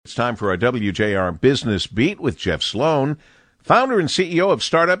It's time for our WJR Business Beat with Jeff Sloan, founder and CEO of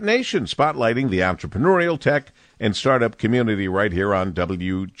Startup Nation, spotlighting the entrepreneurial tech and startup community right here on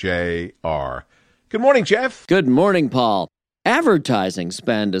WJR. Good morning, Jeff. Good morning, Paul. Advertising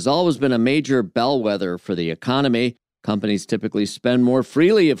spend has always been a major bellwether for the economy. Companies typically spend more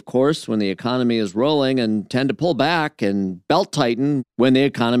freely, of course, when the economy is rolling and tend to pull back and belt-tighten when the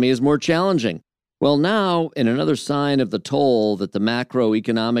economy is more challenging. Well, now, in another sign of the toll that the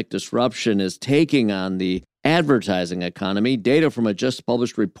macroeconomic disruption is taking on the advertising economy, data from a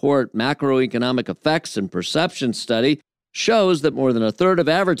just-published report, Macroeconomic Effects and Perception Study, shows that more than a third of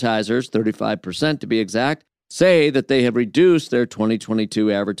advertisers, 35% to be exact, say that they have reduced their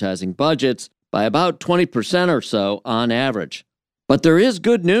 2022 advertising budgets by about 20% or so on average. But there is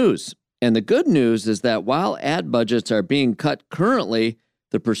good news, and the good news is that while ad budgets are being cut currently,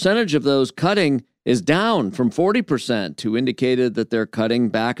 the percentage of those cutting is down from 40% who indicated that they're cutting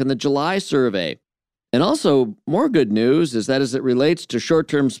back in the July survey. And also, more good news is that as it relates to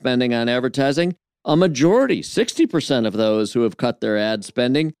short-term spending on advertising, a majority, 60% of those who have cut their ad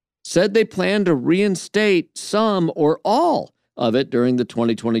spending, said they plan to reinstate some or all of it during the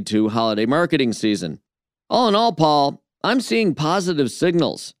 2022 holiday marketing season. All in all, Paul, I'm seeing positive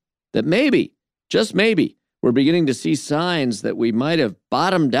signals that maybe, just maybe, we're beginning to see signs that we might have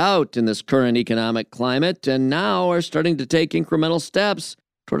bottomed out in this current economic climate and now are starting to take incremental steps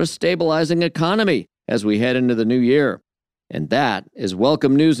toward a stabilizing economy as we head into the new year. And that is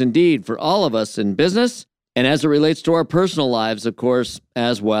welcome news indeed for all of us in business and as it relates to our personal lives, of course,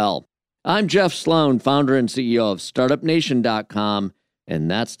 as well. I'm Jeff Sloan, founder and CEO of StartupNation.com, and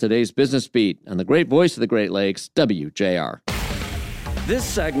that's today's Business Beat on the great voice of the Great Lakes, WJR. This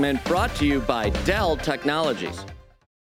segment brought to you by Dell Technologies.